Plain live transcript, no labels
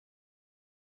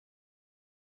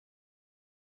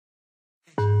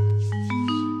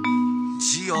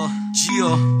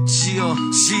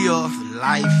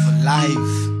for life.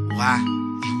 Why?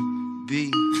 B,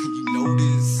 you know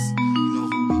this. You know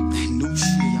who we, that new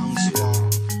shit, young Suave,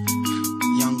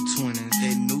 young twins,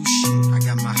 that new shit. I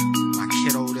got my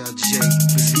kid over there, Jay.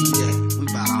 But see that, we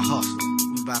bout our hustle.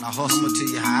 I'ma tell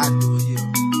you how I do it, yeah.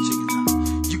 Check it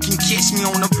out. You can catch me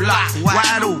on the block,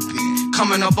 wide open.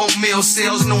 Coming up on mill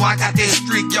sales, know I got that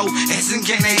streak, yo. Asking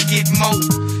can they get more?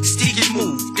 Stick and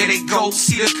move, there they go.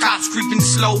 See the cops creeping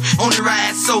slow, on the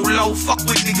ride so low. Fuck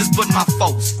with niggas but my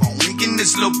folks. Phone linking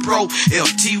this little bro,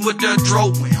 LT with the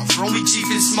dro. When I'm from me, chief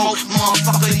and smoke,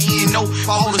 motherfucker, you ain't no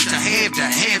ballers to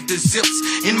have the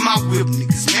zips in my whip.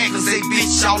 Niggas mad cause they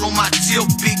bitch all on my tip.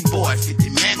 Big boy, 50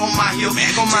 mag on my hip,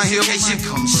 Case you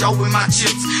come show with my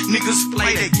chips. Niggas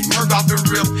play, they get murked off the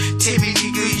rip. Tell me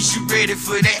nigga, is you ready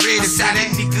for that? Inside that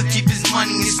nigga keep his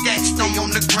money in stacks. Stay on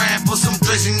the grind for some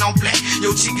dressing on black. Yo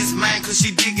chick is mine cause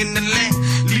she digging the land.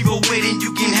 Leave her wet and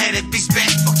you can have that big back.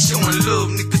 Fuck showing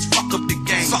love, niggas fuck up the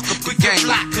game. Fuck up the game,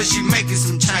 block cause she making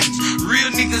some change.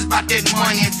 Real niggas bout that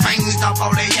money and fame. Stop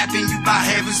all that yapping, you bout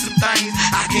having some things.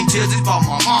 I can't tell this about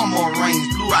my mama range.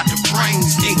 Blew out the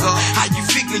brains, nigga. How you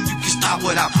figuring you can stop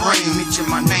what I bring? Mention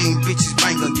my name, bitches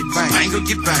banger get bang. Banger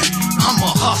get bang. I'm a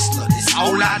hustler, that's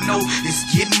all I know. Is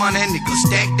get money, nigga,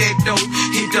 stack that dough.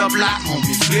 Hit the block,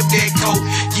 homie, flip that coat.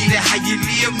 Get it how you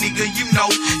live, nigga, you know.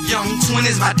 Young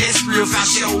 20s, my that's real for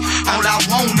sure. All I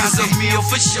want is a meal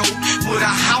for sure. With a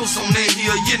house on that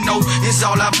hill, you know. It's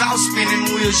all about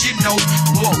spinning wheels, you know.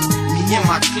 Whoa, me and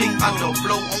my clique about to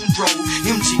blow on dro.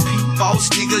 MGP boss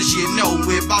niggas, you know.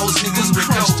 We're boss niggas with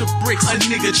Crunch dough. the bricks, a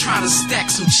nigga tryna stack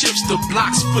some chips. The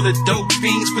blocks full of dope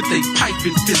fiends with they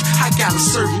piping fist. I gotta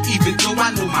serve them even though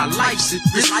I know my life's at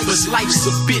risk. But life's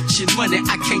a bitch and money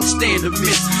I can't stand to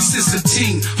miss. Since a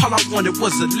teen, all I wanted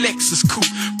was a Lexus coupe.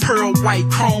 Pearl white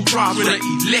chrome bra with an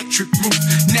electric roof.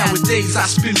 Nowadays I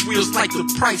spin wheels like the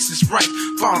price is right.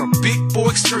 Bought a big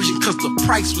boy excursion cause the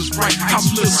price was right. I'm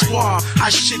Lil Suave, I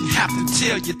shouldn't have to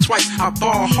tell you twice. I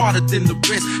ball harder than the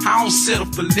rest, I don't settle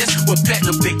for less. What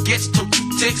platinum baguettes, told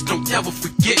you text, don't ever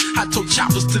forget. I told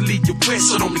choppers to leave you wet,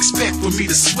 so don't expect for me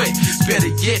to sweat. Better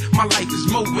yet, my life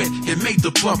is more wet and make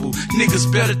the bubble.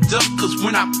 Niggas better duck cause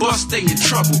when I bust they in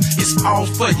trouble. It's all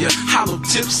for you, hollow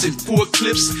tips and 4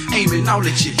 clips. Aiming all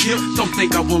at your hip, don't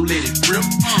think I won't let it rip.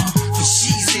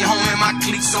 She's at home and my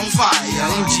clique's on fire.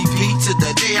 MGP to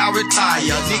the day I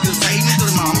retire. Niggas hating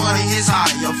cause my money is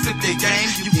higher. Flip the game,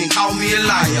 you can call me a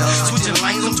liar. Switching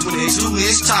lanes on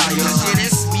 22-inch tires. Yeah,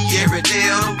 that's me every day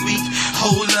of the week.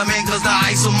 Hold up, man, cause the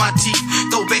ice on my teeth.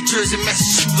 Throwback jersey,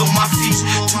 matching shoes on my feet.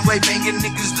 Two-way banging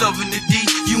niggas loving the D.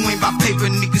 You ain't by paper,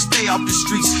 niggas stay off the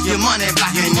streets. Your money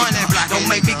blocking, don't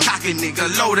make me cocky, nigga.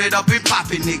 Load it up and pop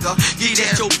it, nigga. Get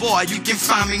at your boy, you can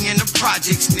find me in the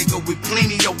projects, nigga. With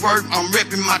plenty of work, I'm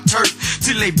repping my turf.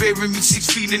 Till they bury me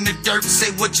 6 feet in the dirt. Say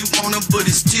what you want to, but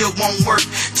it still won't work.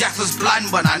 Jack was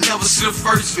blotting, but I never slip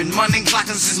first. Been money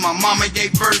clocking since my mama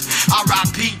gave birth.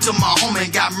 R.I.P. to my homie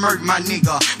got murked, my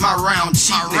nigga. My round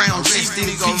cheek, rest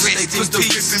in peace. They put the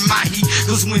whip in my heat,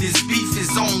 cause when his beef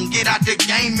is on, get out the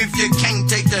game if you can't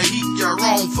take the heat. You're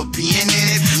wrong for being in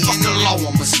it. Fuck the law,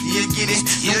 I'ma still get it.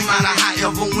 No matter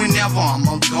however, whenever,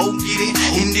 I'ma go get it.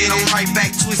 And then I'm right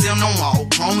back twisting on all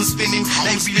chrome spinning.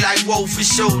 They be like, whoa, for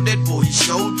sure, that boy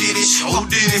sure did it. Sure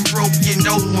did it, broke, you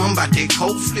know, I'm about that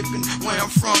cold flipping. Where I'm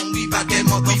from, we bout that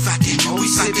motherfucking, we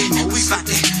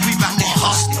bout that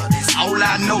hustler. That's all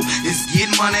I know is get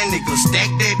money, nigga,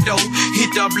 stack that dough.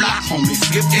 Hit the block, homie,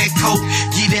 flip that coat.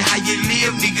 Get it how you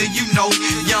live, nigga, you know.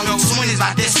 Young 20s,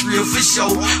 bout that's real for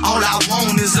sure. All I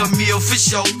want is a meal for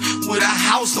sure. With a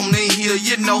house on the hill,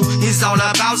 you know. It's all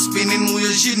about spinning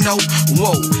wheels, you know.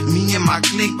 Whoa, me and my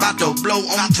clique bout to blow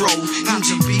on dro.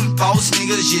 MGP boss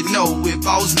niggas, you know. With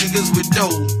boss niggas with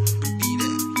dough.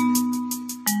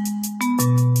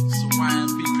 So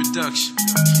YMB production.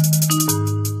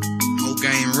 Whole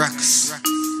game records.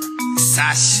 It's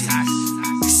our shit.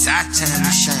 It's our time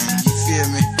to shine. You feel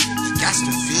me? You got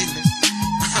to feel it.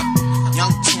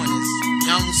 Young 20s,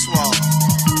 young Suave.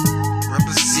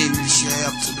 Representing the share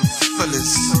up to the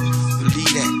fullest.